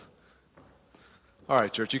All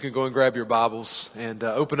right, church, you can go and grab your Bibles and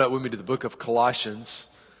open up with me to the book of Colossians.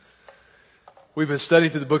 We've been studying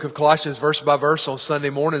through the book of Colossians verse by verse on Sunday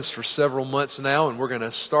mornings for several months now, and we're going to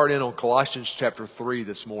start in on Colossians chapter 3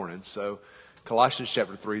 this morning. So Colossians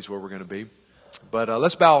chapter 3 is where we're going to be. But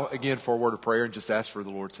let's bow again for a word of prayer and just ask for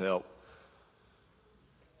the Lord's help.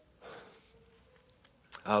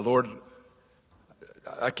 Lord,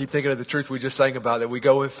 I keep thinking of the truth we just sang about, that we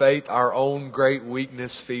go in faith, our own great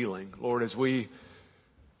weakness feeling. Lord, as we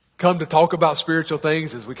come to talk about spiritual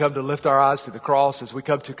things, as we come to lift our eyes to the cross, as we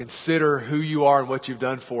come to consider who you are and what you've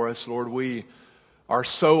done for us, Lord, we are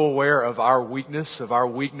so aware of our weakness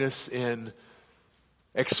in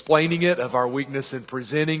explaining it, of our weakness in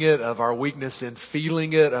presenting it, of our weakness in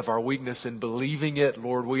feeling it, of our weakness in believing it.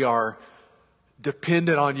 Lord, we are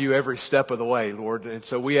dependent on you every step of the way, Lord. And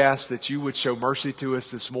so we ask that you would show mercy to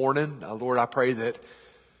us this morning. Lord, I pray that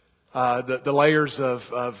the layers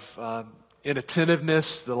of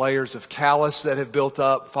inattentiveness, the layers of callous that have built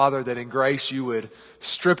up, Father, that in grace you would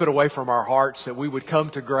strip it away from our hearts, that we would come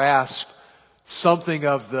to grasp something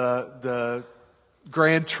of the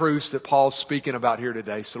grand truths that Paul's speaking about here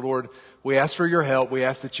today. So Lord, we ask for your help. We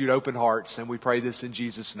ask that you'd open hearts, and we pray this in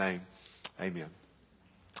Jesus' name. Amen.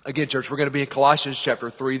 Again, church, we're going to be in Colossians chapter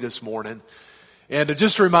 3 this morning. And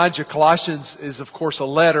just to remind you, Colossians is, of course, a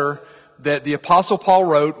letter that the Apostle Paul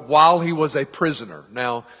wrote while he was a prisoner.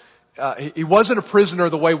 Now, he wasn't a prisoner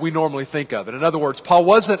the way we normally think of it. In other words, Paul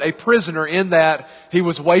wasn't a prisoner in that he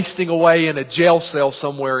was wasting away in a jail cell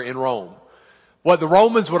somewhere in Rome. What the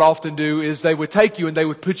Romans would often do is they would take you and they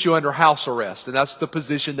would put you under house arrest. And that's the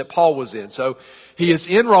position that Paul was in. So he is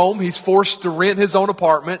in Rome. He's forced to rent his own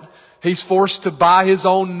apartment. He's forced to buy his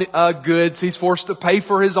own goods. He's forced to pay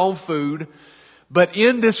for his own food. But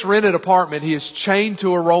in this rented apartment, he is chained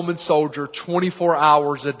to a Roman soldier 24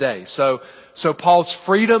 hours a day. So Paul's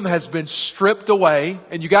freedom has been stripped away.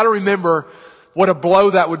 And you got to remember what a blow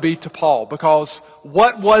that would be to Paul. Because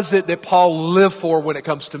what was it that Paul lived for when it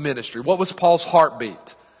comes to ministry? What was Paul's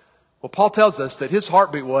heartbeat? Well, Paul tells us that his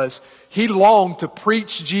heartbeat was he longed to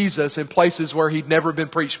preach Jesus in places where he'd never been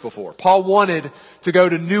preached before. Paul wanted to go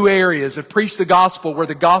to new areas and preach the gospel where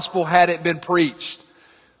the gospel hadn't been preached.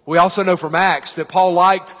 We also know from Acts that Paul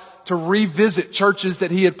liked to revisit churches that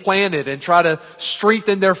he had planted and try to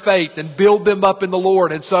strengthen their faith and build them up in the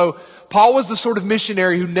Lord. And so Paul was the sort of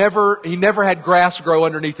missionary who never had grass grow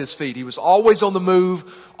underneath his feet. He was always on the move,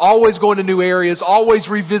 always going to new areas, always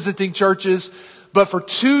revisiting churches. But for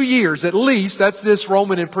 2 years, at least, that's this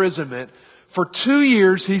Roman imprisonment. For 2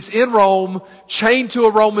 years, he's in Rome, chained to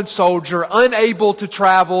a Roman soldier, unable to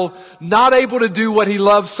travel, not able to do what he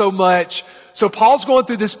loves so much. So Paul's going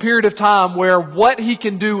through this period of time where what he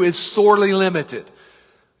can do is sorely limited.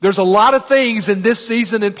 There's a lot of things in this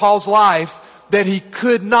season in Paul's life that he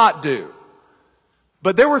could not do.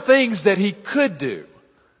 But there were things that he could do.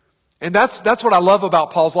 And that's what I love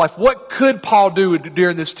about Paul's life. What could Paul do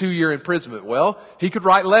during this 2-year imprisonment? Well, he could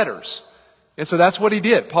write letters. And so that's what he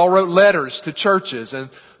did. Paul wrote letters to churches, and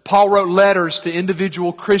Paul wrote letters to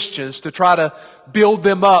individual Christians to try to build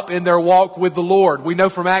them up in their walk with the Lord. We know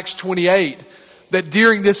from Acts 28 that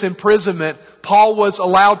during this imprisonment, Paul was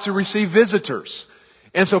allowed to receive visitors.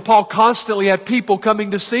 And so Paul constantly had people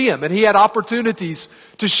coming to see him, and he had opportunities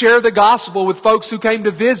to share the gospel with folks who came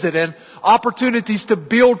to visit, and opportunities to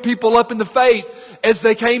build people up in the faith as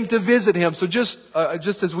they came to visit him. So just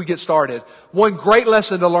as we get started, one great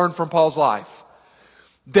lesson to learn from Paul's life.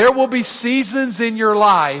 There will be seasons in your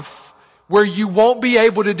life where you won't be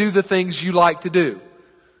able to do the things you like to do.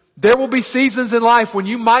 There will be seasons in life when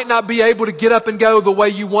you might not be able to get up and go the way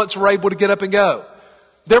you once were able to get up and go.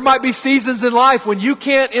 There might be seasons in life when you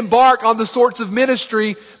can't embark on the sorts of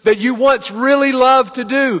ministry that you once really loved to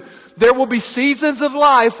do. There will be seasons of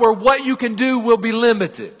life where what you can do will be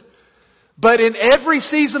limited. But in every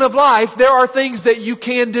season of life, there are things that you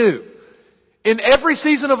can do. In every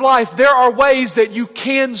season of life, there are ways that you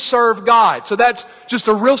can serve God. So that's just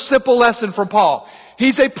a real simple lesson from Paul.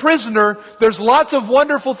 He's a prisoner. There's lots of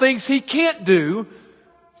wonderful things he can't do,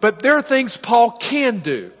 but there are things Paul can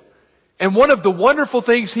do. And one of the wonderful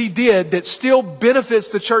things he did that still benefits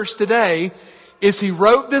the church today is he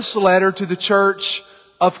wrote this letter to the church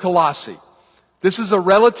of Colossae. This is a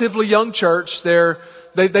relatively young church.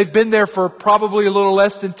 They've been there for probably a little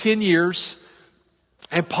less than 10 years.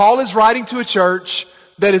 And Paul is writing to a church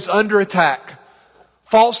that is under attack.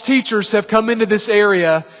 False teachers have come into this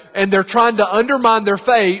area, and they're trying to undermine their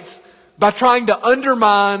faith by trying to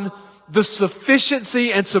undermine the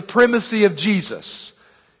sufficiency and supremacy of Jesus.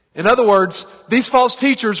 In other words, these false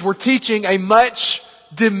teachers were teaching a much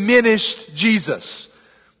diminished Jesus.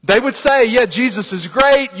 They would say, yeah, Jesus is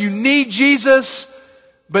great. You need Jesus.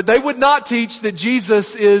 But they would not teach that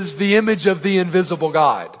Jesus is the image of the invisible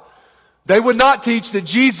God. They would not teach that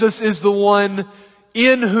Jesus is the one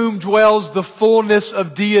in whom dwells the fullness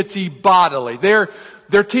of deity bodily. They're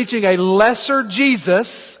teaching a lesser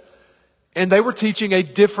Jesus, and they were teaching a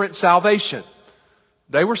different salvation.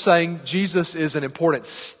 They were saying Jesus is an important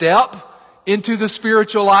step into the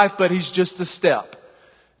spiritual life, but he's just a step.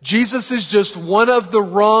 Jesus is just one of the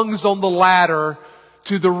rungs on the ladder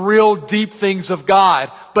to the real deep things of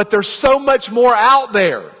God. But there's so much more out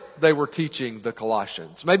there, they were teaching the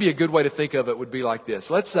Colossians. Maybe a good way to think of it would be like this.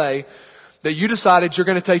 Let's say that you decided you're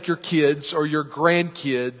going to take your kids or your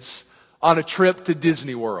grandkids on a trip to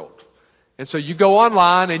Disney World. And so you go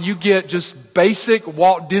online and you get just basic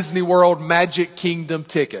Walt Disney World Magic Kingdom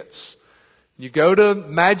tickets. You go to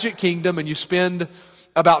Magic Kingdom and you spend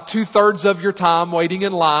about 2/3 of your time waiting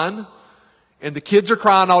in line. And the kids are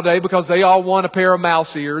crying all day because they all want a pair of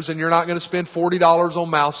mouse ears, and you're not going to spend $40 on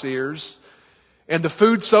mouse ears. And the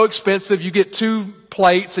food's so expensive, you get 2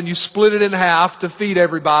 plates and you split it in half to feed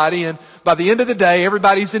everybody. And by the end of the day,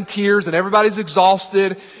 everybody's in tears and everybody's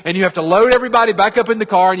exhausted. And you have to load everybody back up in the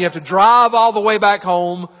car and you have to drive all the way back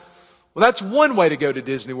home. Well, that's one way to go to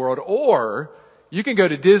Disney World. Or you can go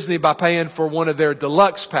to Disney by paying for one of their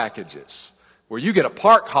deluxe packages, where you get a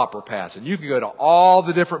park hopper pass and you can go to all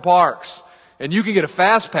the different parks. And you can get a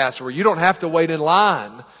fast pass where you don't have to wait in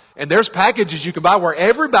line. And there's packages you can buy where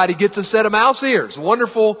everybody gets a set of mouse ears.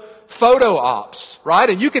 Wonderful photo ops, right?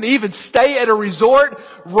 And you can even stay at a resort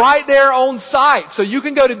right there on site. So you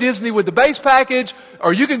can go to Disney with the base package,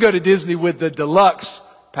 or you can go to Disney with the deluxe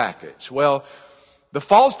package. Well, the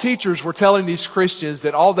false teachers were telling these Christians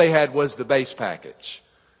that all they had was the base package.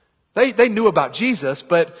 They knew about Jesus,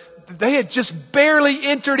 but they had just barely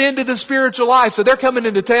entered into the spiritual life. So they're coming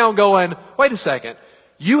into town going, wait a second,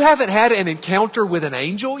 you haven't had an encounter with an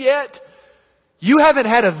angel yet? You haven't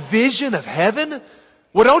had a vision of heaven?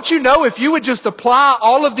 Well, don't you know if you would just apply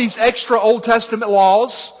all of these extra Old Testament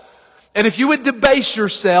laws, and if you would debase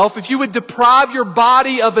yourself, if you would deprive your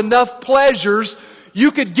body of enough pleasures,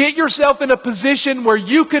 you could get yourself in a position where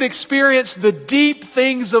you could experience the deep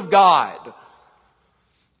things of God.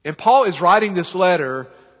 And Paul is writing this letter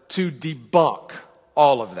to debunk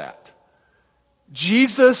all of that.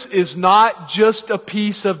 Jesus is not just a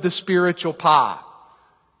piece of the spiritual pie.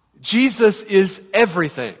 Jesus is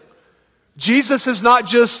everything. Jesus is not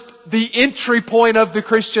just the entry point of the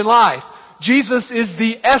Christian life. Jesus is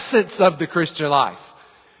the essence of the Christian life.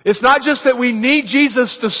 It's not just that we need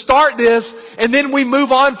Jesus to start this and then we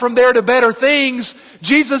move on from there to better things.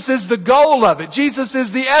 Jesus is the goal of it. Jesus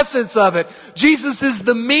is the essence of it. Jesus is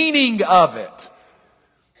the meaning of it.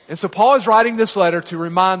 And so Paul is writing this letter to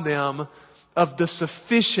remind them of the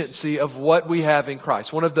sufficiency of what we have in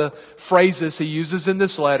Christ. One of the phrases he uses in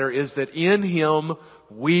this letter is that in Him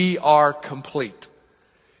we are complete.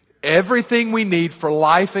 Everything we need for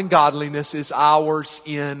life and godliness is ours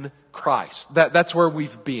in Christ. That's where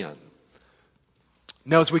we've been.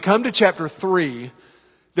 Now, as we come to chapter 3,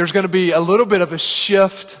 there's going to be a little bit of a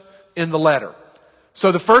shift in the letter.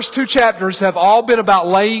 So the first 2 chapters have all been about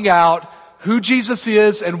laying out who Jesus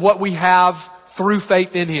is and what we have through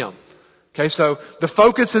faith in Him. Okay, so the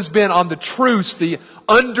focus has been on the truths, the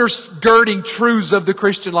undergirding truths of the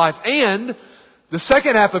Christian life. And the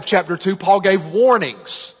second half of chapter 2, Paul gave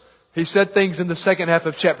warnings. He said things in the second half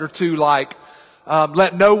of chapter 2 like,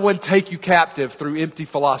 let no one take you captive through empty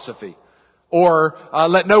philosophy. Or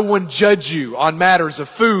let no one judge you on matters of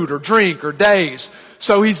food or drink or days.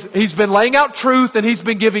 So he's been laying out truth, and he's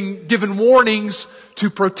been given warnings to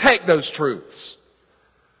protect those truths.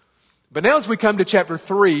 But now as we come to chapter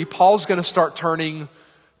 3, Paul's going to start turning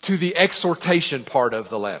to the exhortation part of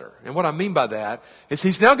the letter. And what I mean by that is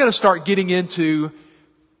he's now going to start getting into,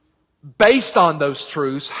 based on those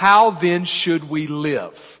truths, how then should we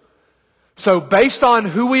live? So based on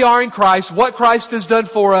who we are in Christ, what Christ has done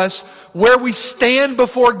for us, where we stand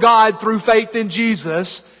before God through faith in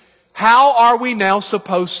Jesus, how are we now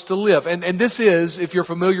supposed to live? And this is, if you're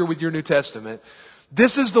familiar with your New Testament,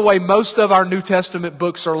 this is the way most of our New Testament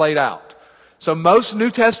books are laid out. So most New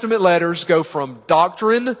Testament letters go from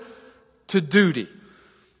doctrine to duty.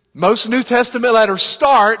 Most New Testament letters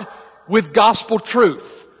start with gospel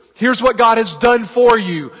truth. Here's what God has done for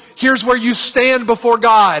you. Here's where you stand before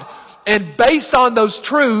God. And based on those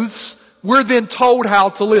truths, we're then told how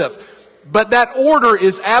to live. But that order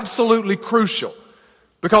is absolutely crucial,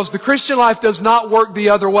 because the Christian life does not work the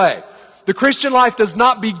other way. The Christian life does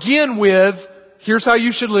not begin with, here's how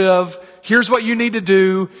you should live, here's what you need to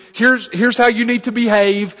do, here's how you need to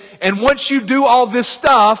behave, and once you do all this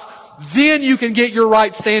stuff, then you can get your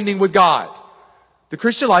right standing with God. The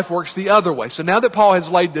Christian life works the other way. So now that Paul has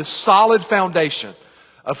laid this solid foundation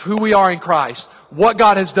of who we are in Christ, what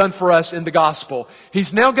God has done for us in the gospel,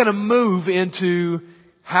 he's now going to move into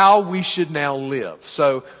how we should now live.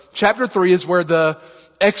 So chapter 3 is where the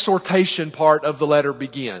exhortation part of the letter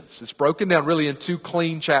begins. It's broken down really in four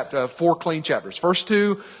clean chapters. First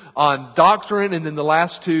two on doctrine, and then the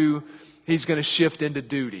last two he's going to shift into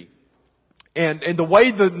duty. And the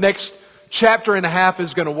way the next chapter and a half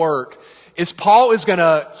is going to work is Paul is going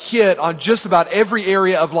to hit on just about every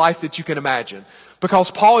area of life that you can imagine.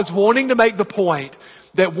 Because Paul is wanting to make the point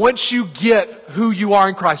that once you get who you are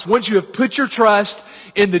in Christ, once you have put your trust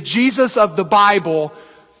in the Jesus of the Bible,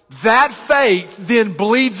 that faith then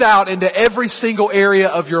bleeds out into every single area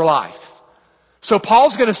of your life. So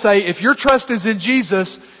Paul's going to say, if your trust is in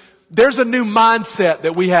Jesus, there's a new mindset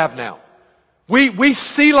that we have now. We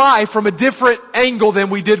see life from a different angle than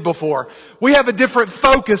we did before. We have a different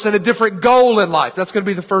focus and a different goal in life. That's going to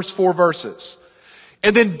be the first 4 verses.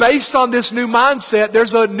 And then based on this new mindset,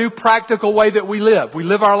 there's a new practical way that we live. We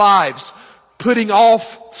live our lives putting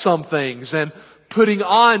off some things and putting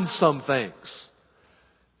on some things.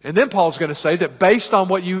 And then Paul's going to say that based on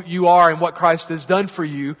what you are and what Christ has done for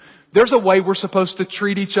you, there's a way we're supposed to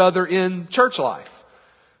treat each other in church life.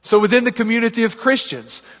 So within the community of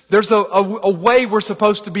Christians, there's a way we're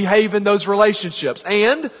supposed to behave in those relationships.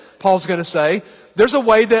 And, Paul's going to say, there's a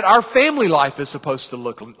way that our family life is supposed to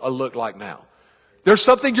look like now. There's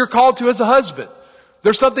something you're called to as a husband.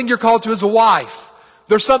 There's something you're called to as a wife.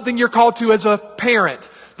 There's something you're called to as a parent.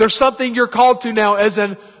 There's something you're called to now as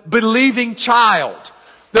a believing child.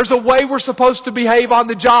 There's a way we're supposed to behave on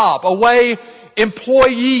the job, a way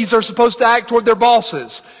employees are supposed to act toward their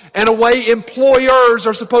bosses, and a way employers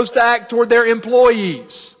are supposed to act toward their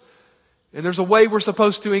employees. And there's a way we're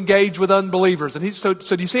supposed to engage with unbelievers. And so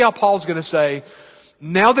do you see how Paul's going to say,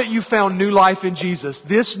 now that you found new life in Jesus,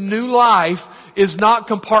 this new life is not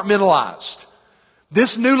compartmentalized.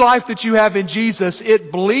 This new life that you have in Jesus,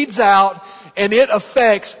 it bleeds out and it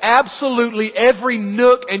affects absolutely every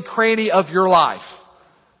nook and cranny of your life.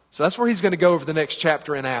 So that's where he's going to go over the next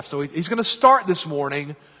chapter and a half. So he's going to start this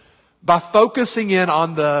morning by focusing in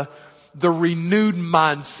on the renewed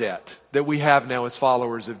mindset that we have now as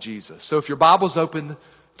followers of Jesus. So if your Bible's open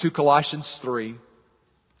to Colossians 3,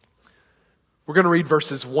 we're going to read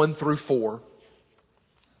verses 1 through 4.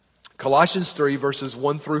 Colossians 3, verses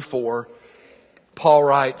 1 through 4, Paul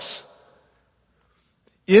writes,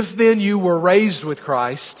 "If then you were raised with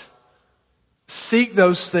Christ, seek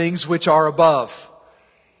those things which are above,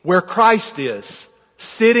 where Christ is,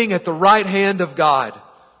 sitting at the right hand of God.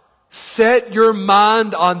 Set your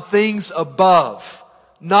mind on things above,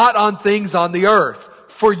 not on things on the earth.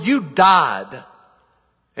 For you died,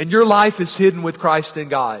 and your life is hidden with Christ in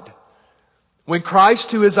God. When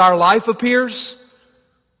Christ, who is our life, appears,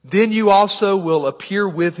 then you also will appear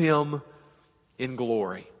with Him in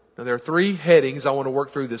glory." Now there are 3 headings I want to work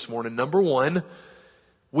through this morning. Number 1,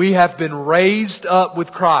 we have been raised up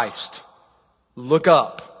with Christ. Look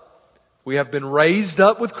up. We have been raised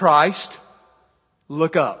up with Christ.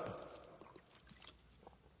 Look up.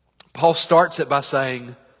 Paul starts it by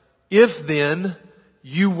saying, if then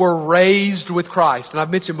you were raised with Christ. And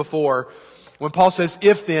I've mentioned before, when Paul says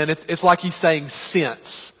if then, it's like he's saying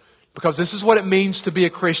since. Because this is what it means to be a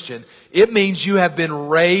Christian. It means you have been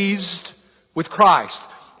raised with Christ.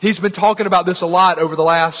 He's been talking about this a lot over the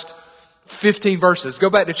last 15 verses.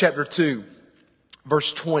 Go back to chapter 2,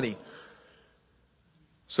 verse 20.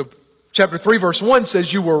 So chapter 3, verse 1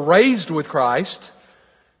 says you were raised with Christ.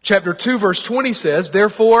 Chapter 2, verse 20 says,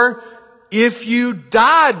 therefore, if you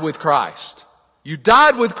died with Christ, you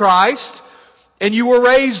died with Christ and you were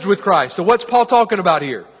raised with Christ. So what's Paul talking about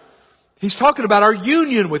here? He's talking about our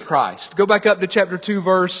union with Christ. Go back up to chapter 2,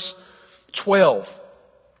 verse 12,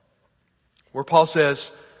 where Paul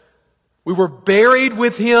says, we were buried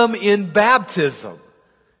with Him in baptism,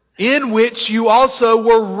 in which you also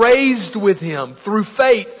were raised with Him through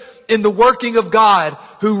faith in the working of God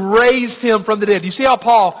who raised Him from the dead. You see how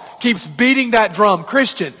Paul keeps beating that drum?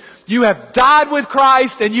 Christian, you have died with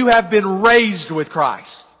Christ and you have been raised with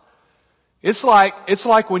Christ. It's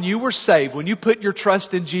like when you were saved, when you put your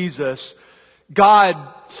trust in Jesus, God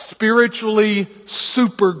spiritually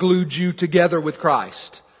superglued you together with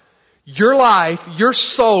Christ. Your life, your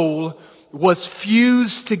soul was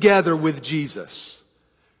fused together with Jesus.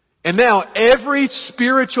 And now every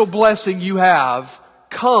spiritual blessing you have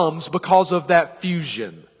comes because of that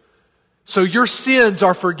fusion. So your sins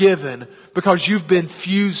are forgiven because you've been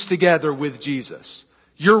fused together with Jesus.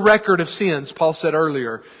 Your record of sins, Paul said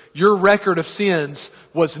earlier, your record of sins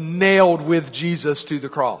was nailed with Jesus to the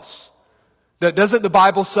cross. Doesn't the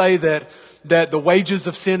Bible say that that the wages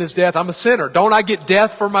of sin is death. I'm a sinner. Don't I get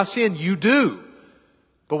death for my sin? You do.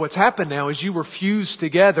 But what's happened now is you were fused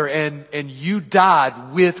together and you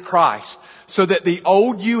died with Christ. So that the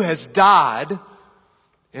old you has died,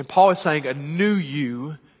 and Paul is saying a new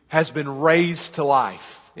you has been raised to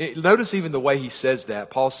life. Notice even the way he says that.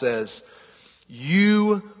 Paul says,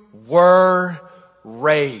 you were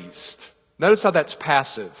raised. Notice how that's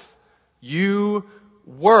passive. You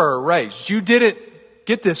were raised. You didn't,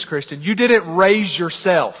 get this, Christian, you didn't raise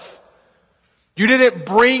yourself. You didn't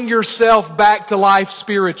bring yourself back to life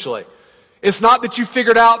spiritually. It's not that you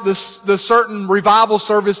figured out the certain revival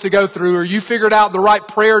service to go through, or you figured out the right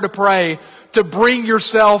prayer to pray to bring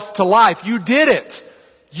yourself to life. You did it.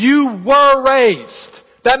 You were raised.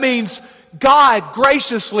 That means God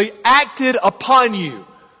graciously acted upon you.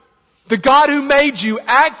 The God who made you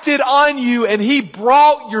acted on you, and He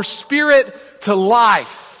brought your spirit to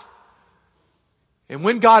life. And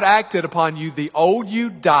when God acted upon you, the old you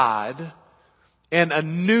died and a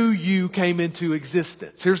new you came into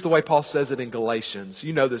existence. Here's the way Paul says it in Galatians.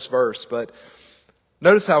 You know this verse, but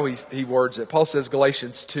notice how he words it. Paul says,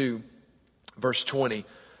 Galatians 2, verse 20,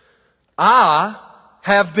 I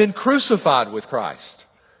have been crucified with Christ.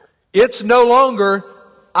 It's no longer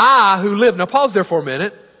I who live. Now pause there for a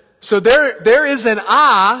minute. So there is an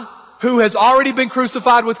I who has already been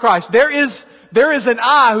crucified with Christ. There is an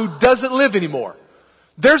I who doesn't live anymore.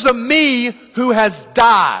 There's a me who has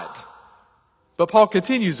died. But Paul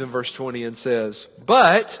continues in verse 20 and says,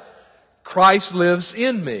 but Christ lives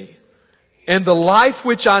in me. And the life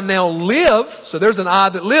which I now live, so there's an I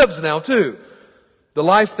that lives now too. The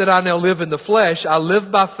life that I now live in the flesh, I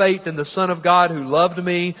live by faith in the Son of God who loved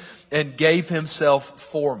me and gave Himself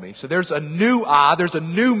for me. So there's a new I, there's a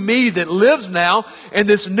new me that lives now, and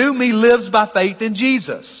this new me lives by faith in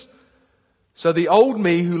Jesus. So the old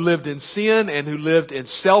me who lived in sin and who lived in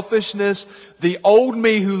selfishness, the old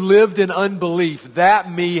me who lived in unbelief,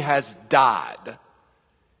 that me has died.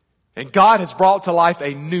 And God has brought to life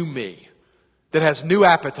a new me that has new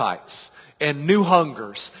appetites and new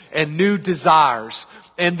hungers and new desires.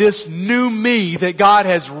 And this new me that God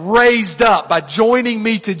has raised up by joining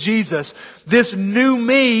me to Jesus, this new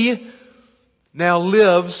me now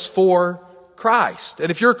lives for Christ.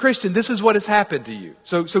 And if you're a Christian, this is what has happened to you.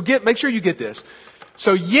 So make sure you get this.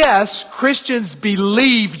 So yes, Christians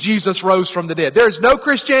believe Jesus rose from the dead. There is no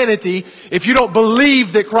Christianity if you don't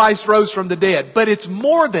believe that Christ rose from the dead. But it's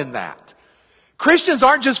more than that. Christians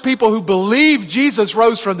aren't just people who believe Jesus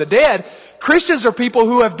rose from the dead. Christians are people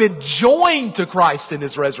who have been joined to Christ in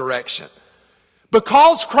His resurrection.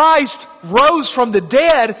 Because Christ rose from the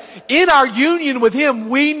dead, in our union with Him,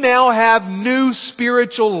 we now have new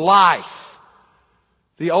spiritual life.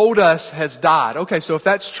 The old us has died. Okay, so if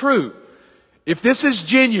that's true, if this is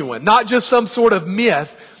genuine, not just some sort of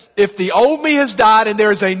myth, if the old me has died and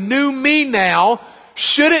there is a new me now,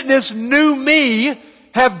 shouldn't this new me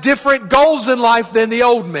have different goals in life than the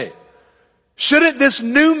old me? Shouldn't this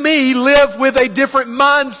new me live with a different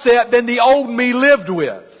mindset than the old me lived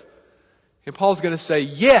with? And Paul's going to say,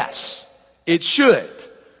 yes, it should.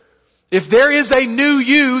 If there is a new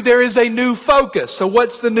you, there is a new focus. So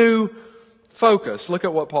what's the new focus? Look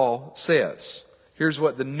at what Paul says. Here's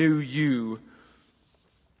what the new you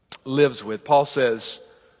lives with. Paul says,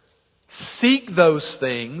 seek those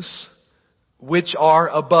things which are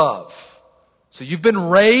above. So you've been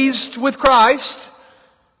raised with Christ.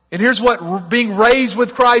 And here's what being raised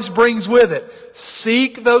with Christ brings with it.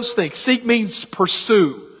 Seek those things. Seek means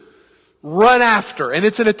pursue. Run after. And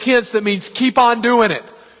it's in a tense that means keep on doing it.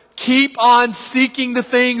 Keep on seeking the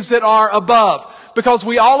things that are above. Because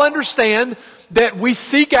we all understand that we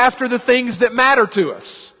seek after the things that matter to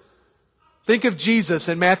us. Think of Jesus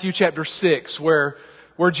in Matthew chapter 6 where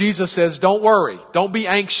Jesus says, don't worry. Don't be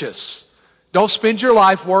anxious. Don't spend your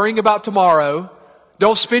life worrying about tomorrow.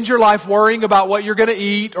 Don't spend your life worrying about what you're going to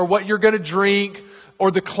eat or what you're going to drink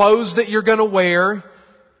or the clothes that you're going to wear.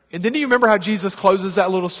 And then do you remember how Jesus closes that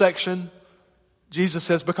little section? Jesus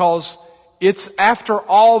says, because it's after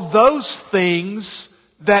all those things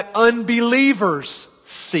that unbelievers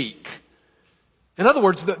seek. In other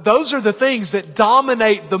words, those are the things that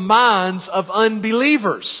dominate the minds of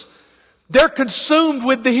unbelievers. They're consumed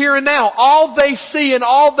with the here and now. All they see and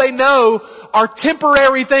all they know are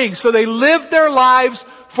temporary things. So they live their lives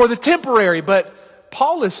for the temporary. But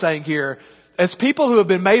Paul is saying here, as people who have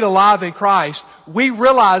been made alive in Christ, we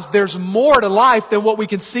realize there's more to life than what we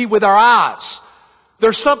can see with our eyes.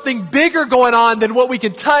 There's something bigger going on than what we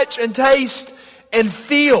can touch and taste and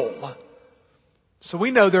feel. So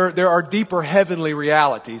we know there are deeper heavenly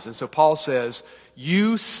realities. And so Paul says,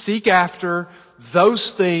 you seek after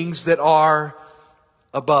those things that are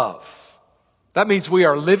above. That means we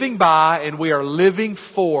are living by and we are living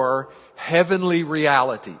for heavenly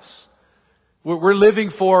realities. We're living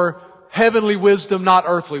for heavenly wisdom, not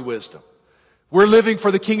earthly wisdom. We're living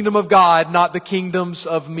for the kingdom of God, not the kingdoms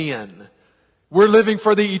of men. We're living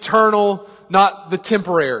for the eternal, not the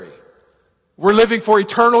temporary. We're living for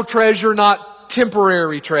eternal treasure, not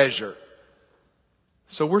temporary treasure.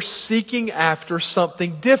 So we're seeking after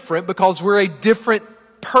something different because we're a different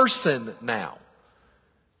person now.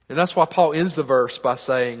 And that's why Paul ends the verse by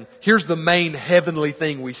saying, here's the main heavenly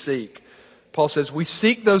thing we seek. Paul says, we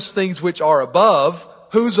seek those things which are above.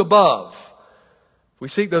 Who's above? We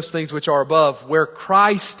seek those things which are above, where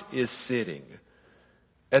Christ is sitting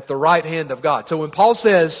at the right hand of God. So when Paul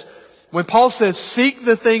says seek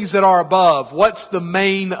the things that are above, what's the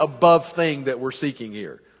main above thing that we're seeking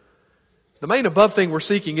here? The main above thing we're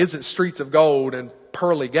seeking isn't streets of gold and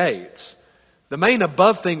pearly gates. The main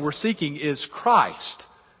above thing we're seeking is Christ.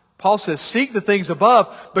 Paul says, seek the things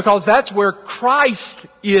above because that's where Christ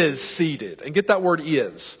is seated. And get that word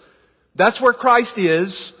is. That's where Christ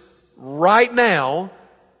is right now,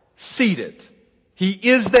 seated. He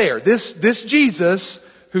is there. This Jesus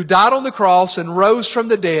who died on the cross and rose from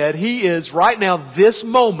the dead, He is right now, this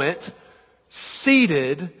moment,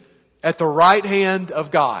 seated at the right hand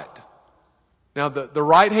of God. Now, the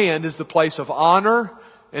right hand is the place of honor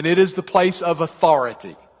and it is the place of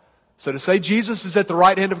authority. So to say Jesus is at the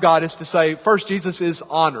right hand of God is to say, first, Jesus is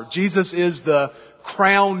honored. Jesus is the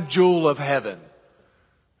crown jewel of heaven.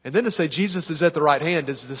 And then to say Jesus is at the right hand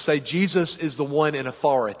is to say Jesus is the one in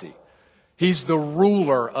authority. He's the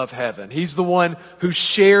ruler of heaven. He's the one who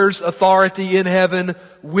shares authority in heaven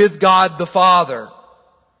with God the Father.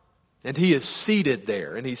 And He is seated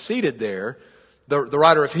there. And He's seated there. The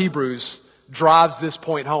writer of Hebrews drives this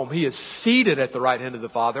point home. He is seated at the right hand of the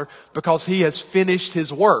Father because He has finished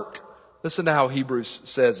His work. Listen to how Hebrews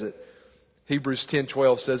says it. Hebrews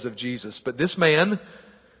 10:12 says of Jesus, but this man,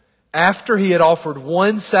 after He had offered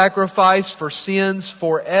one sacrifice for sins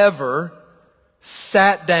forever,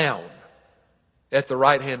 sat down at the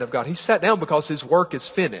right hand of God. He sat down because His work is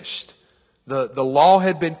finished. The law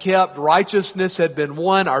had been kept, righteousness had been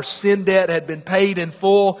won, our sin debt had been paid in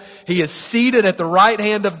full. He is seated at the right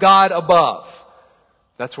hand of God above.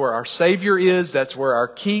 That's where our Savior is. That's where our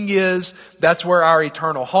King is. That's where our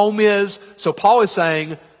eternal home is. So Paul is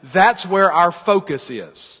saying that's where our focus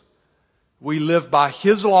is. We live by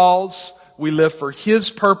His laws. We live for His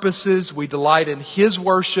purposes. We delight in His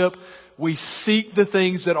worship. We seek the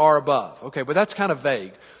things that are above. Okay, but that's kind of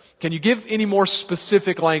vague. Can you give any more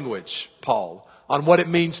specific language, Paul, on what it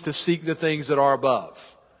means to seek the things that are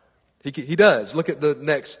above? He does. Look at the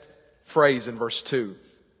next phrase in verse 2.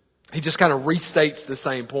 He just kind of restates the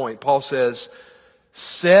same point. Paul says,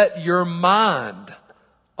 set your mind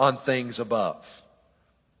on things above.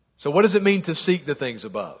 So what does it mean to seek the things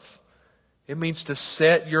above? It means to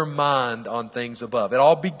set your mind on things above. It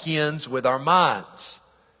all begins with our minds.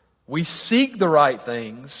 We seek the right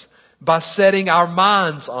things by setting our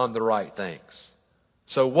minds on the right things.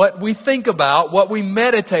 So what we think about, what we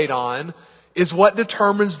meditate on, is what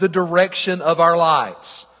determines the direction of our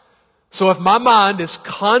lives. So if my mind is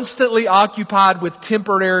constantly occupied with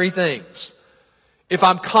temporary things, if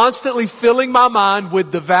I'm constantly filling my mind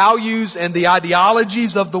with the values and the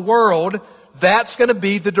ideologies of the world, that's going to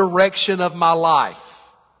be the direction of my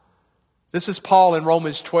life. This is Paul in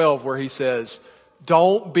Romans 12 where he says,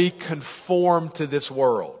 don't be conformed to this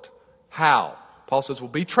world. How? Paul says, well,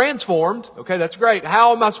 be transformed. Okay, that's great.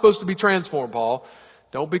 How am I supposed to be transformed, Paul?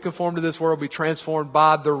 Don't be conformed to this world. Be transformed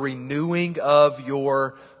by the renewing of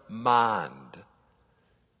your mind.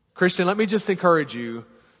 Christian, let me just encourage you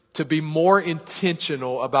to be more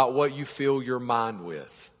intentional about what you fill your mind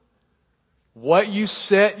with. What you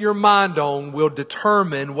set your mind on will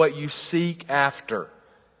determine what you seek after.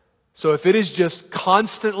 So if it is just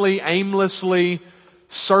constantly, aimlessly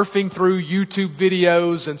surfing through YouTube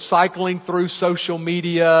videos and cycling through social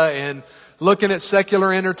media and looking at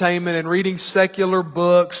secular entertainment and reading secular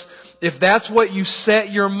books, if that's what you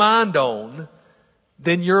set your mind on,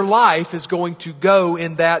 then your life is going to go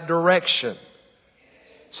in that direction.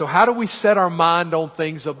 So how do we set our mind on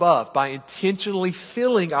things above? By intentionally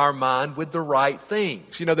filling our mind with the right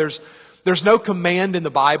things. You know, there's no command in the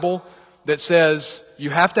Bible that says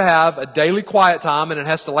you have to have a daily quiet time and it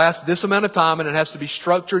has to last this amount of time and it has to be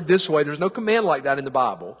structured this way. There's no command like that in the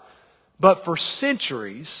Bible. But for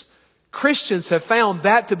centuries, Christians have found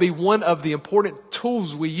that to be one of the important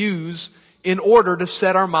tools we use in order to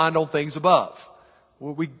set our mind on things above.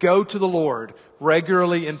 We go to the Lord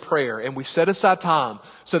regularly in prayer and we set aside time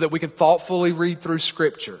so that we can thoughtfully read through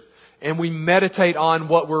Scripture and we meditate on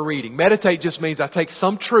what we're reading. Meditate just means I take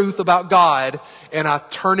some truth about God and I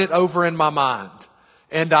turn it over in my mind.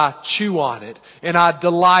 And I chew on it, and I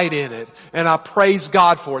delight in it, and I praise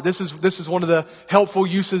God for it. This is one of the helpful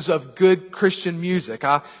uses of good Christian music.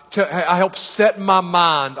 I help set my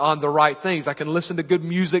mind on the right things. I can listen to good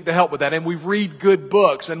music to help with that. And we read good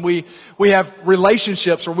books, and we have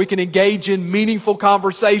relationships where we can engage in meaningful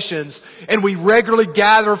conversations, and we regularly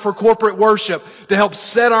gather for corporate worship to help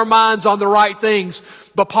set our minds on the right things.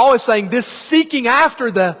 But Paul is saying this seeking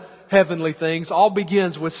after the heavenly things all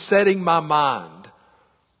begins with setting my mind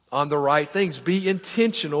on the right things. Be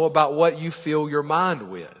intentional about what you fill your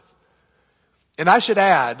mind with. And I should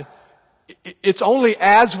add, it's only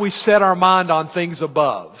as we set our mind on things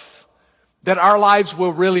above that our lives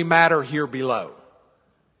will really matter here below.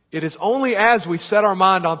 It is only as we set our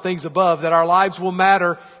mind on things above that our lives will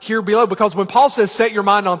matter here below. Because when Paul says set your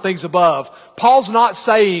mind on things above, Paul's not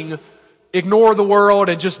saying ignore the world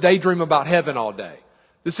and just daydream about heaven all day.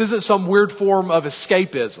 This isn't some weird form of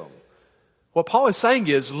escapism. What Paul is saying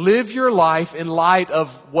is live your life in light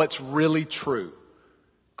of what's really true.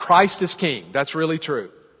 Christ is King. That's really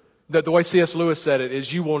true. The way C.S. Lewis said it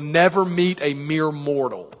is you will never meet a mere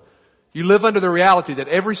mortal. You live under the reality that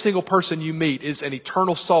every single person you meet is an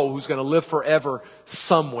eternal soul who's going to live forever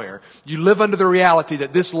somewhere. You live under the reality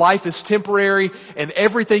that this life is temporary and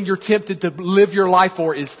everything you're tempted to live your life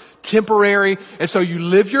for is temporary. And so you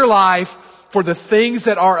live your life for the things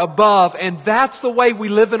that are above, and that's the way we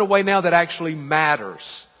live in a way now that actually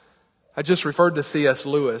matters. I just referred to C.S.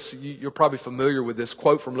 Lewis. You're probably familiar with this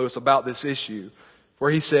quote from Lewis about this issue,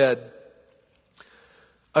 where he said,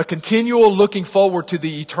 "A continual looking forward to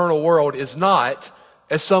the eternal world is not,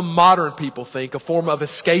 as some modern people think, a form of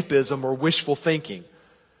escapism or wishful thinking,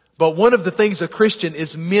 but one of the things a Christian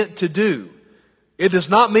is meant to do. It does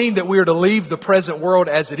not mean that we are to leave the present world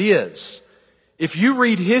as it is. If you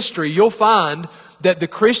read history, you'll find that the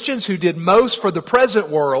Christians who did most for the present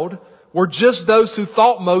world were just those who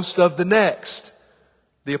thought most of the next.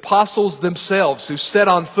 The apostles themselves who set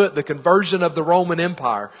on foot the conversion of the Roman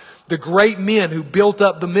Empire, the great men who built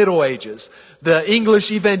up the Middle Ages, the English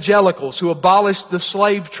evangelicals who abolished the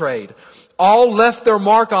slave trade, all left their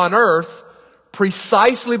mark on earth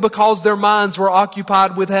precisely because their minds were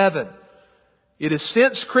occupied with heaven. It is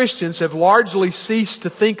since Christians have largely ceased to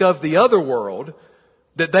think of the other world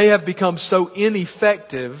that they have become so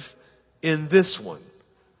ineffective in this one.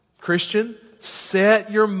 Christian,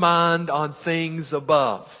 set your mind on things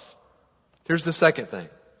above." Here's the second thing.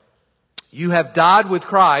 You have died with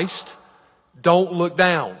Christ. Don't look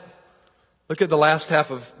down. Look at the last half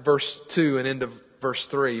of verse 2 and into verse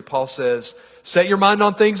 3. Paul says, set your mind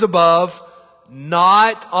on things above,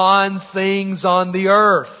 not on things on the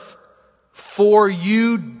earth. For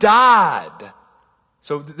you died.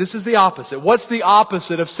 So this is the opposite. What's the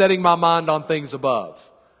opposite of setting my mind on things above?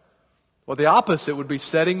 Well, the opposite would be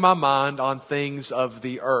setting my mind on things of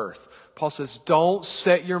the earth. Paul says, don't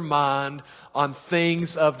set your mind on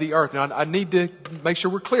things of the earth. Now, I need to make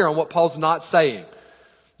sure we're clear on what Paul's not saying.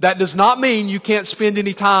 That does not mean you can't spend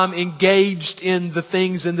any time engaged in the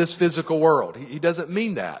things in this physical world. He doesn't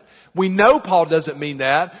mean that. We know Paul doesn't mean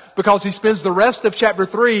that because he spends the rest of chapter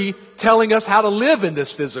 3 telling us how to live in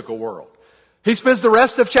this physical world. He spends the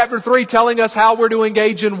rest of chapter 3 telling us how we're to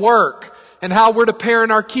engage in work and how we're to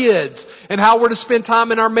parent our kids and how we're to spend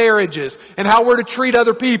time in our marriages and how we're to treat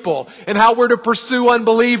other people and how we're to pursue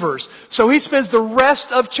unbelievers. So he spends the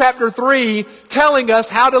rest of chapter 3 telling us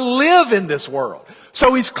how to live in this world.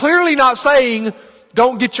 So he's clearly not saying,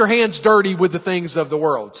 don't get your hands dirty with the things of the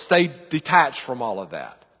world. Stay detached from all of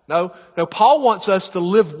that. No, Paul wants us to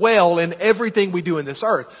live well in everything we do in this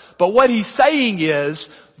earth. But what he's saying is,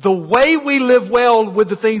 the way we live well with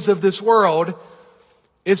the things of this world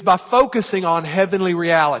is by focusing on heavenly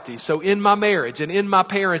reality. So in my marriage and in my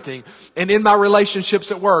parenting and in my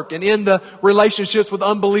relationships at work and in the relationships with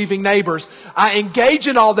unbelieving neighbors, I engage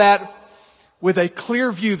in all that with a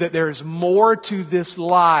clear view that there is more to this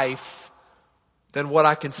life than what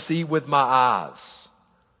I can see with my eyes.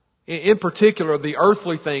 In particular, the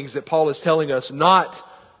earthly things that Paul is telling us not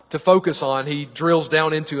to focus on, he drills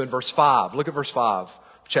down into in verse 5. Look at verse 5 of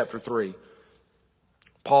chapter 3.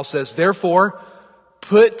 Paul says, therefore,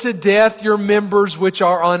 put to death your members which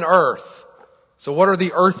are on earth. So what are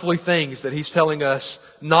the earthly things that he's telling us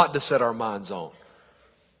not to set our minds on?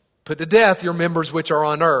 Put to death your members which are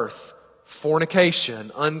on earth.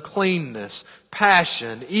 Fornication, uncleanness,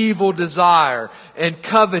 passion, evil desire, and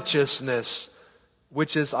covetousness,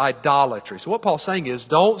 which is idolatry. So what Paul's saying is,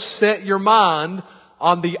 don't set your mind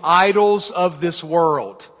on the idols of this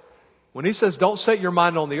world. When he says don't set your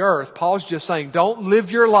mind on the earth, Paul's just saying don't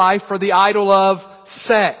live your life for the idol of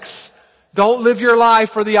sex. Don't live your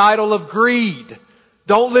life for the idol of greed.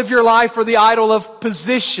 Don't live your life for the idol of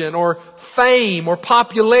position or fame or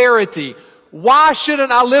popularity. Why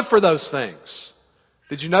shouldn't I live for those things?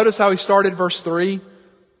 Did you notice how he started verse 3?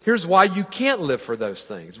 Here's why you can't live for those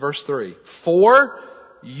things. Verse 3. For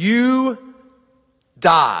you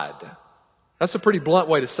died. That's a pretty blunt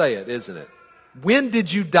way to say it, isn't it? When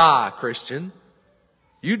did you die, Christian?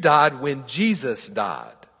 You died when Jesus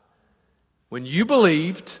died. When you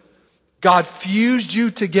believed, God fused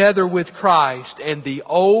you together with Christ and the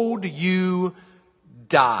old you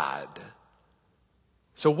died.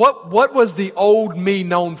 So what was the old me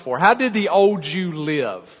known for? How did the old you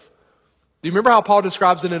live? Do you remember how Paul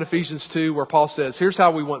describes it in Ephesians 2 where Paul says, here's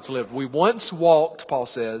how we once lived. We once walked, Paul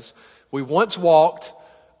says, we once walked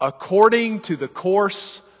according to the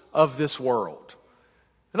course of this world.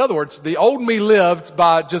 In other words, the old me lived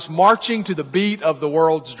by just marching to the beat of the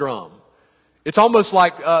world's drum. It's almost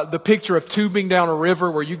like the picture of tubing down a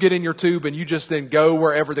river where you get in your tube and you just then go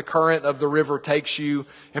wherever the current of the river takes you.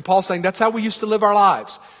 And Paul's saying that's how we used to live our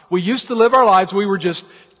lives. We used to live our lives. We were just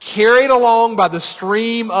carried along by the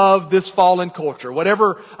stream of this fallen culture.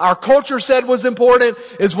 Whatever our culture said was important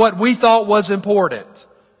is what we thought was important.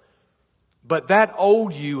 But that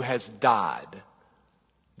old you has died.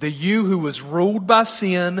 The you who was ruled by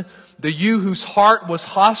sin, the you whose heart was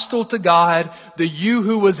hostile to God, the you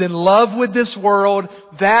who was in love with this world,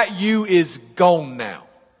 that you is gone now.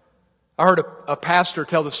 I heard a pastor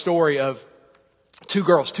tell the story of two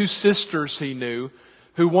girls, two sisters he knew,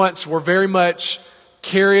 who once were very much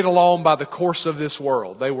carried along by the course of this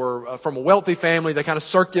world. They were from a wealthy family. They kind of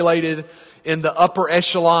circulated in the upper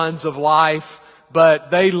echelons of life, but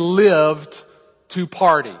they lived to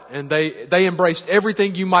party. And they embraced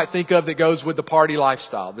everything you might think of that goes with the party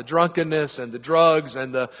lifestyle. The drunkenness and the drugs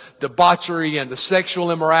and the debauchery and the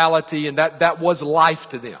sexual immorality. And that was life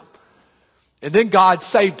to them. And then God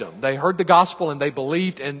saved them. They heard the gospel and they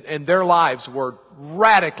believed and their lives were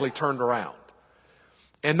radically turned around.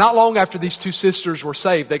 And not long after these two sisters were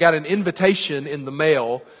saved, they got an invitation in the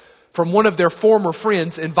mail from one of their former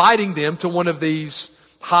friends inviting them to one of these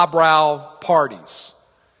highbrow parties.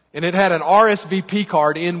 And it had an RSVP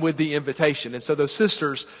card in with the invitation. And so those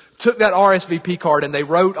sisters took that RSVP card and they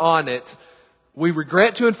wrote on it, "We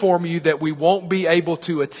regret to inform you that we won't be able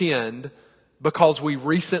to attend because we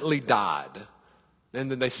recently died."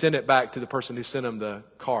 And then they sent it back to the person who sent them the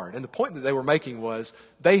card. And the point that they were making was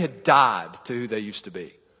they had died to who they used to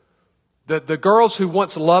be. The girls who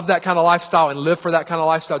once loved that kind of lifestyle and lived for that kind of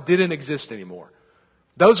lifestyle didn't exist anymore.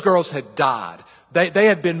 Those girls had died. They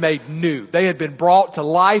had been made new. They had been brought to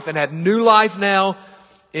life and had new life now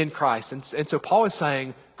in Christ. And so Paul is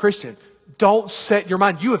saying, Christian, don't set your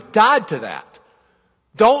mind. You have died to that.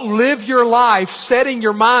 Don't live your life setting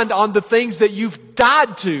your mind on the things that you've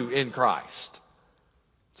died to in Christ.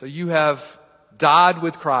 So you have died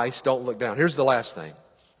with Christ. Don't look down. Here's the last thing.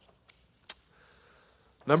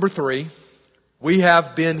 Number 3, we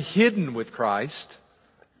have been hidden with Christ.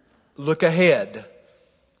 Look ahead.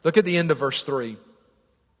 Look at the end of verse 3.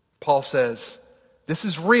 Paul says, this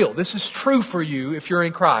is real. This is true for you if you're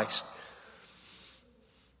in Christ.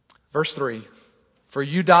 Verse 3, for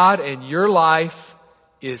you died and your life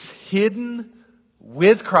is hidden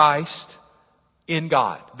with Christ in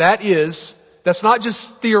God. That's not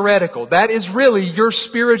just theoretical. That is really your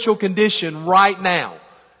spiritual condition right now.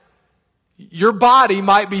 Your body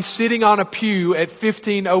might be sitting on a pew at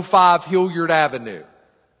 1505 Hilliard Avenue.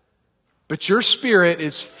 But your spirit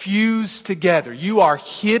is fused together. You are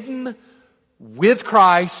hidden with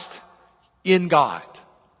Christ in God.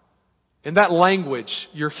 In that language,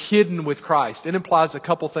 you're hidden with Christ. It implies a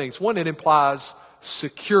couple things. One, it implies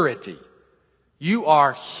security. You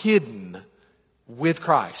are hidden with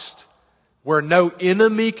Christ. Where no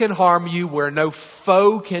enemy can harm you, where no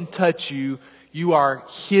foe can touch you, you are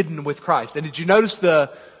hidden with Christ. And did you notice the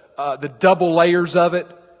double layers of it?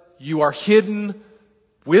 You are hidden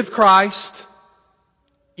with Christ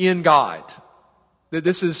in God.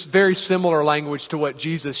 This is very similar language to what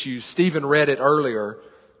Jesus used. Stephen read it earlier.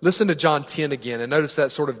 Listen to John 10 again and notice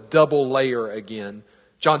that sort of double layer again.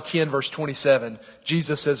 John 10 verse 27.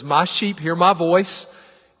 Jesus says, my sheep hear my voice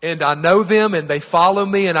and I know them and they follow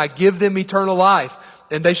me and I give them eternal life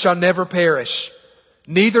and they shall never perish.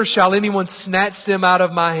 Neither shall anyone snatch them out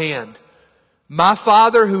of my hand. My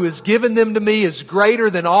Father who has given them to me is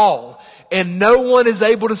greater than all. And no one is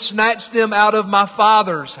able to snatch them out of my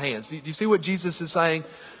Father's hands. Do you see what Jesus is saying?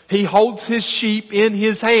 He holds his sheep in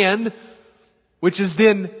his hand, which is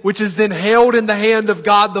then held in the hand of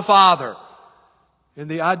God the Father. And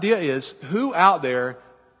the idea is, who out there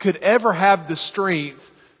could ever have the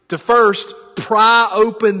strength to first pry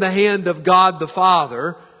open the hand of God the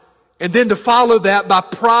Father, and then to follow that by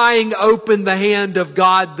prying open the hand of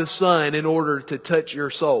God the Son in order to touch your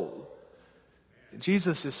soul?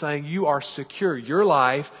 Jesus is saying you are secure. Your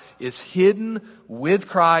life is hidden with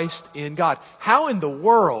Christ in God. How in the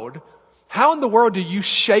world do you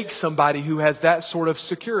shake somebody who has that sort of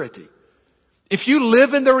security? If you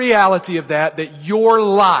live in the reality of that your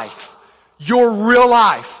life, your real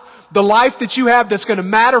life, the life that you have that's going to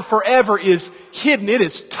matter forever is hidden. It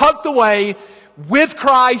is tucked away with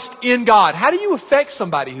Christ in God. How do you affect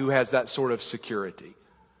somebody who has that sort of security?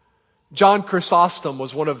 John Chrysostom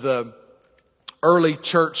was one of the early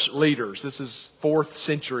church leaders. This is 4th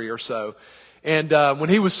century or so. And when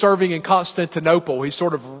he was serving in Constantinople, he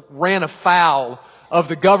sort of ran afoul of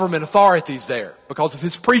the government authorities there because of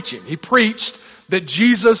his preaching. He preached that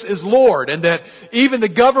Jesus is Lord and that even the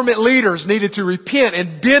government leaders needed to repent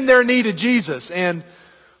and bend their knee to Jesus. And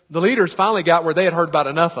the leaders finally got where they had heard about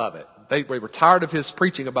enough of it. They were tired of his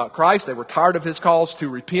preaching about Christ. They were tired of his calls to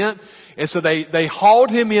repent. And so they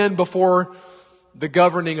hauled him in before the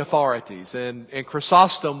governing authorities. And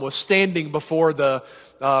Chrysostom was standing before the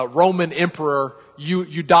Roman Emperor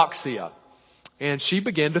Eudoxia. And she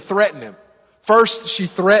began to threaten him. First, she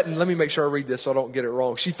threatened, let me make sure I read this so I don't get it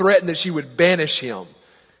wrong. She threatened that she would banish him.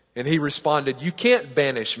 And he responded, "You can't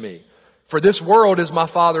banish me, for this world is my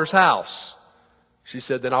Father's house." She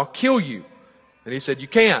said, "Then I'll kill you." And he said, "You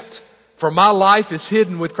can't, for my life is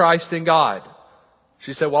hidden with Christ in God."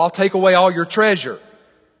 She said, "Well, I'll take away all your treasure."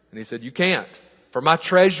 And he said, "You can't, for my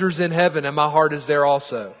treasure's in heaven and my heart is there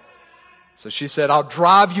also." So she said, "I'll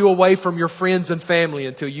drive you away from your friends and family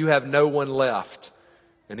until you have no one left."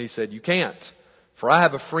 And he said, "You can't, for I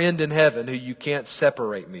have a friend in heaven who you can't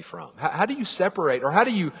separate me from." How do you separate, or how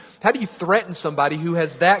do you threaten somebody who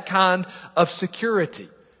has that kind of security?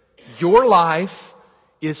 Your life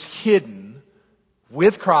is hidden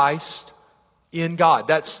with Christ in God.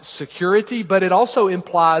 That's security, but it also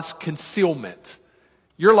implies concealment.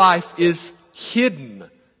 Your life is hidden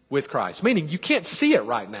with Christ, meaning you can't see it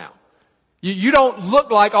right now. You don't look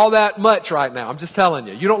like all that much right now. I'm just telling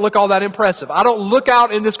you. You don't look all that impressive. I don't look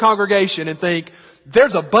out in this congregation and think,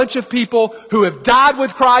 there's a bunch of people who have died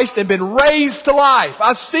with Christ and been raised to life.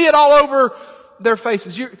 I see it all over their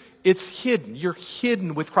faces. It's hidden. You're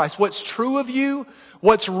hidden with Christ. What's true of you,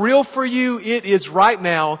 what's real for you, it is right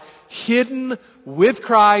now hidden with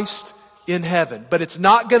Christ in heaven. But it's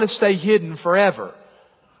not going to stay hidden forever.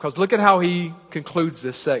 Because look at how he concludes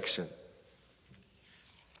this section.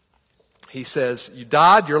 He says, you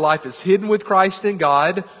died, your life is hidden with Christ in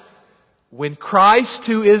God. When Christ,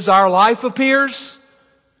 who is our life, appears,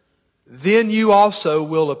 then you also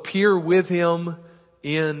will appear with Him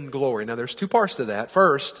in glory. Now there's two parts to that.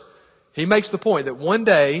 First, he makes the point that one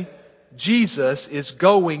day Jesus is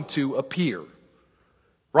going to appear.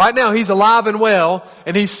 Right now He's alive and well,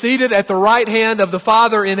 and He's seated at the right hand of the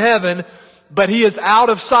Father in heaven, but He is out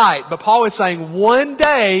of sight. But Paul is saying one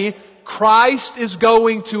day Christ is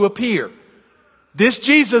going to appear. This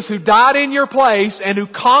Jesus who died in your place and who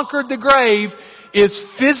conquered the grave is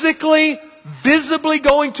physically, visibly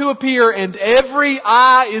going to appear, and every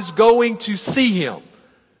eye is going to see Him.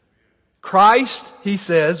 Christ, he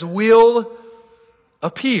says, will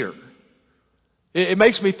appear. It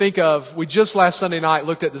makes me think of, we just last Sunday night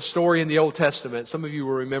looked at the story in the Old Testament. Some of you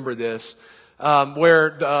will remember this,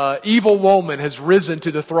 where the evil woman has risen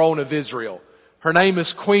to the throne of Israel. Her name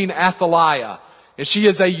is Queen Athaliah. And she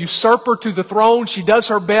is a usurper to the throne. She does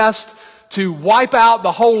her best to wipe out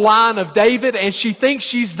the whole line of David, and she thinks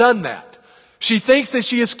she's done that. She thinks that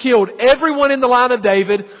she has killed everyone in the line of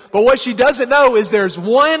David, but what she doesn't know is there's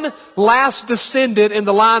one last descendant in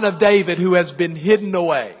the line of David who has been hidden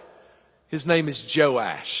away. His name is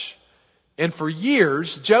Joash. And for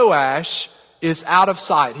years, Joash is out of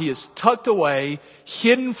sight. He is tucked away,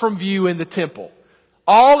 hidden from view in the temple.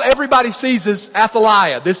 All everybody sees is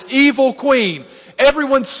Athaliah, this evil queen.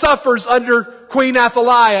 Everyone suffers under Queen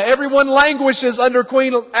Athaliah. Everyone languishes under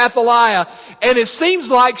Queen Athaliah. And it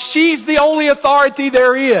seems like she's the only authority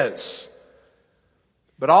there is.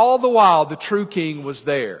 But all the while, the true king was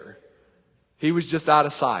there. He was just out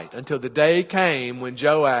of sight until the day came when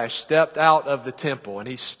Joash stepped out of the temple, and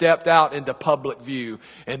he stepped out into public view,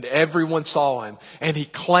 and everyone saw him, and he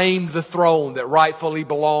claimed the throne that rightfully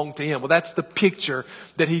belonged to him. Well, that's the picture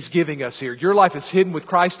that he's giving us here. Your life is hidden with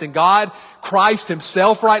Christ in God. Christ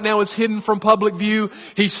himself right now is hidden from public view.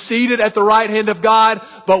 He's seated at the right hand of God.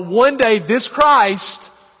 But one day this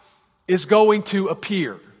Christ is going to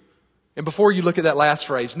appear. And before you look at that last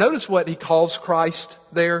phrase, notice what he calls Christ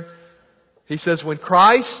there. He says, when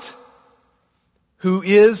Christ, who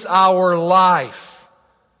is our life,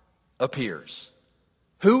 appears.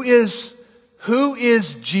 Who is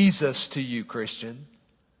Jesus to you, Christian?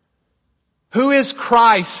 Who is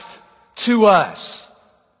Christ to us?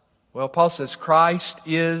 Well, Paul says Christ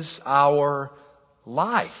is our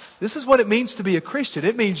life. This is what it means to be a Christian.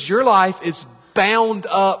 It means your life is bound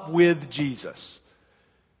up with Jesus.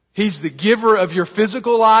 He's the giver of your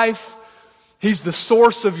physical life. He's the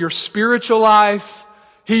source of your spiritual life.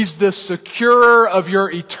 He's the securer of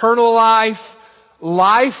your eternal life.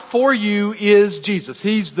 Life for you is Jesus.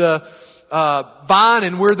 He's the vine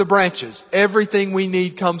and we're the branches. Everything we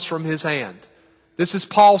need comes from His hand. This is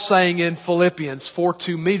Paul saying in Philippians, for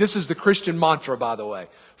to me, this is the Christian mantra, by the way.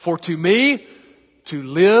 For to me, to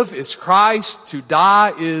live is Christ, to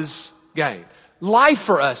die is gain. Life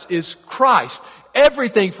for us is Christ.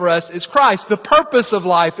 Everything for us is Christ. The purpose of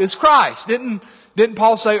life is Christ. Didn't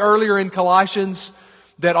Paul say earlier in Colossians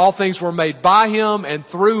that all things were made by Him and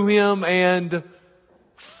through Him and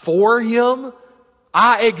for Him?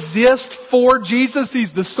 I exist for Jesus.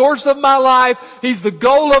 He's the source of my life. He's the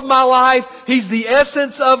goal of my life. He's the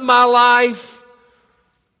essence of my life.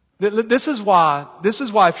 This is why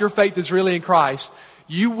if your faith is really in Christ,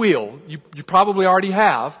 you probably already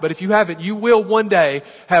have, but if you haven't, you will one day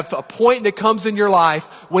have a point that comes in your life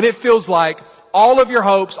when it feels like all of your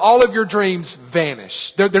hopes, all of your dreams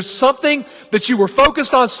vanish. There's something that you were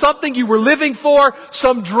focused on, something you were living for,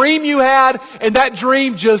 some dream you had, and that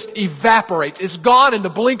dream just evaporates. It's gone in the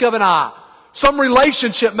blink of an eye. Some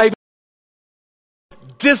relationship maybe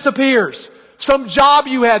disappears. Some job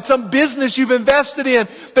you had, some business you've invested in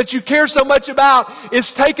that you care so much about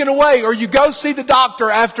is taken away. Or you go see the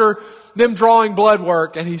doctor after them drawing blood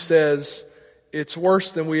work and he says, it's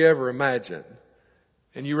worse than we ever imagined.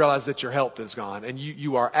 And you realize that your health is gone. And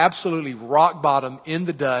you are absolutely rock bottom in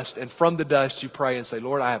the dust. And from the dust you pray and say,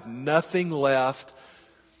 Lord, I have nothing left,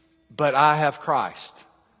 but I have Christ.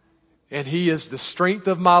 And He is the strength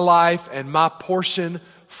of my life and my portion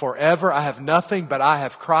forever. I have nothing, but I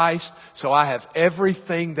have Christ. So I have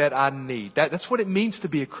everything that I need. That's what it means to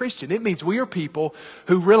be a Christian. It means we are people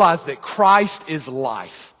who realize that Christ is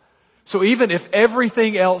life. So even if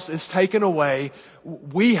everything else is taken away,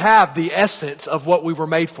 we have the essence of what we were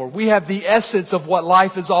made for. We have the essence of what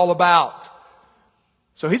life is all about.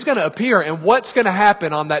 So He's going to appear, and what's going to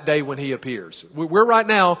happen on that day when He appears? We're right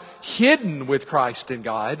now hidden with Christ in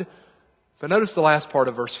God. But notice the last part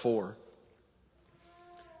of verse 4.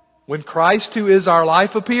 When Christ, who is our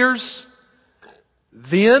life, appears,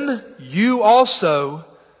 then you also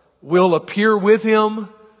will appear with Him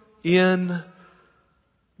in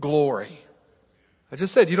glory. I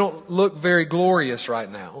just said you don't look very glorious right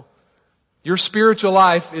now. Your spiritual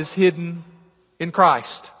life is hidden in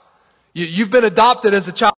Christ. You've been adopted as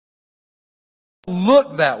a child.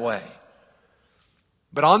 Look that way.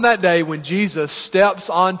 But on that day when Jesus steps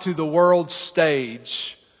onto the world's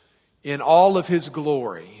stage in all of His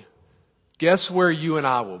glory, guess where you and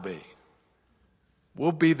I will be?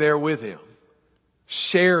 We'll be there with Him,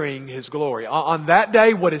 sharing His glory. On that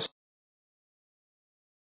day, what is